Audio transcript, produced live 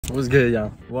What's good,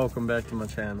 y'all? Welcome back to my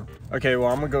channel. Okay, well,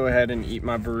 I'm gonna go ahead and eat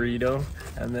my burrito,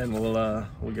 and then we'll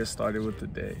get started with the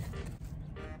day,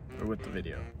 or with the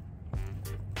video.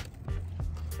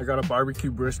 I got a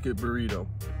barbecue brisket burrito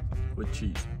with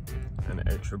cheese and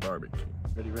extra barbecue.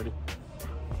 Ready?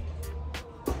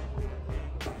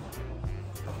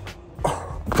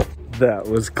 That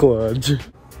was clutch.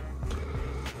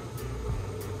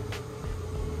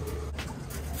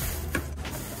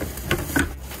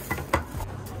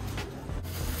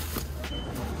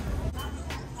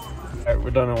 We're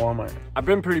done at Walmart. I've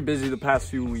been pretty busy the past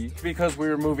few weeks because we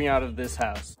were moving out of this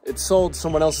house. It's sold,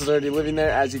 someone else is already living there.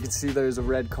 As you can see, there's a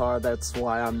red car. That's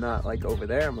why I'm not like over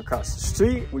there, I'm across the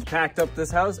street. We packed up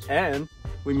this house and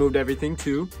we moved everything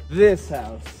to this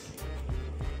house.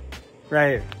 Right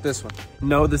here, this one.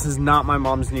 No, this is not my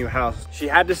mom's new house. She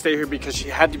had to stay here because she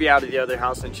had to be out of the other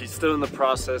house and she's still in the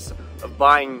process of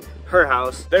buying her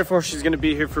house. Therefore, she's gonna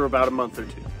be here for about a month or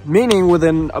two. Meaning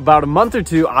within about a month or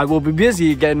two, I will be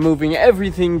busy again moving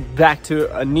everything back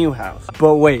to a new house.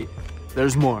 But wait,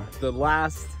 there's more. The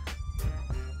last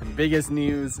and biggest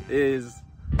news is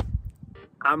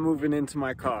I'm moving into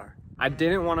my car. I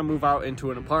didn't want to move out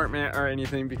into an apartment or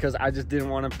anything because I just didn't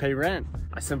want to pay rent.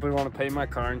 I simply want to pay my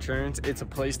car insurance. It's a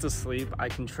place to sleep. I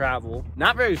can travel.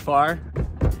 Not very far.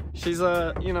 She's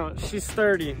she's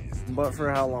sturdy, but for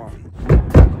how long?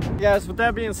 Yes, with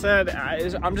that being said,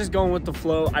 I'm just going with the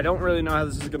flow. I don't really know how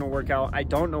this is gonna work out. I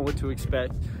don't know what to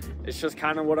expect. It's just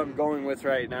kind of what I'm going with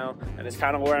right now, and it's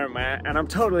kind of where I'm at, and I'm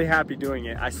totally happy doing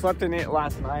it. I slept in it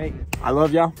last night. I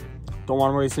love y'all. Don't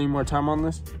want to waste any more time on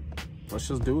this. Let's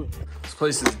just do it. This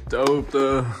place is dope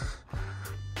though.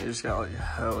 They just got like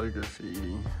hella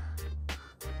graffiti.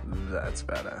 That's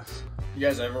badass. You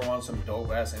guys ever want some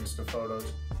dope ass Insta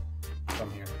photos? Come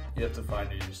here. You have to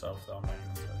find it yourself though, I'm not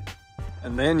gonna tell you.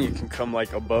 And then you can come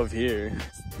like above here.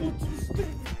 Ooh.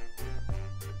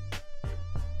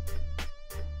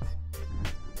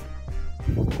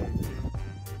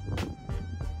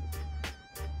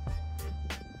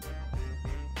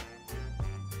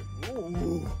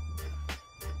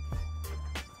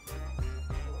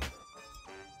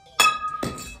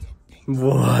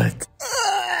 What?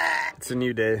 It's a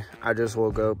new day. I just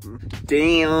woke up.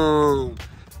 Damn.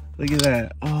 Look at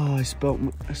that. Oh, I spilled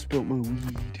my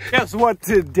weed. Guess what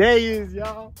today is,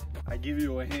 y'all? I give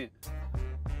you a hint.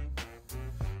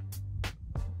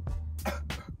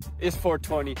 It's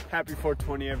 420. Happy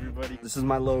 420, everybody. This is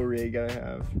my little rig I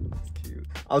have. It's cute.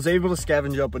 I was able to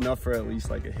scavenge up enough for at least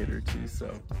like a hit or two,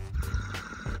 so.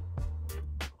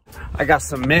 I got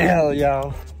some mail,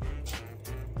 y'all.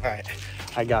 All right,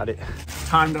 I got it.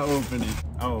 Time to open it.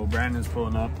 Oh, Brandon's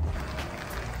pulling up.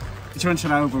 Which one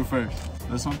should I open first?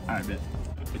 This one? All right, bet.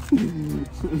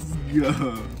 Let's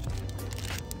go.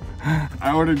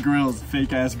 I ordered grills,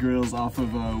 fake ass grills off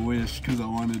of Wish because I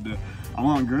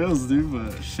want grills, dude,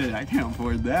 but shit, I can't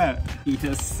afford that.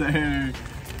 Yes, sir.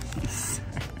 Yes,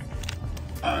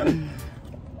 sir.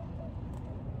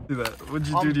 Do that. What'd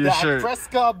you do to your shirt?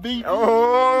 Prescott beat.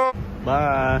 Oh.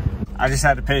 Bye. I just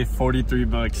had to pay 43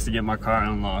 bucks to get my car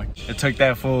unlocked. It took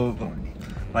that full,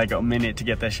 like a minute to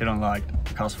get that shit unlocked.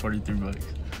 It cost 43 bucks.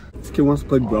 This kid wants to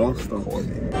play Brawl Stars.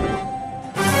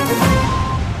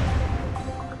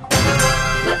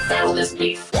 Let's settle this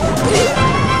beef.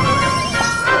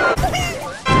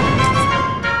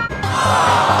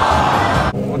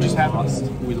 What just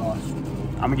happened? We lost.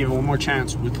 I'm gonna give it one more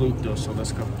chance with Luke though, so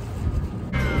let's go.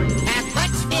 As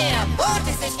much fear,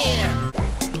 Mortis is here.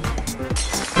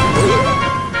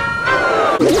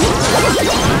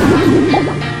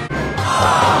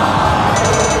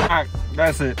 Alright,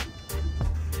 that's it.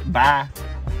 Bye.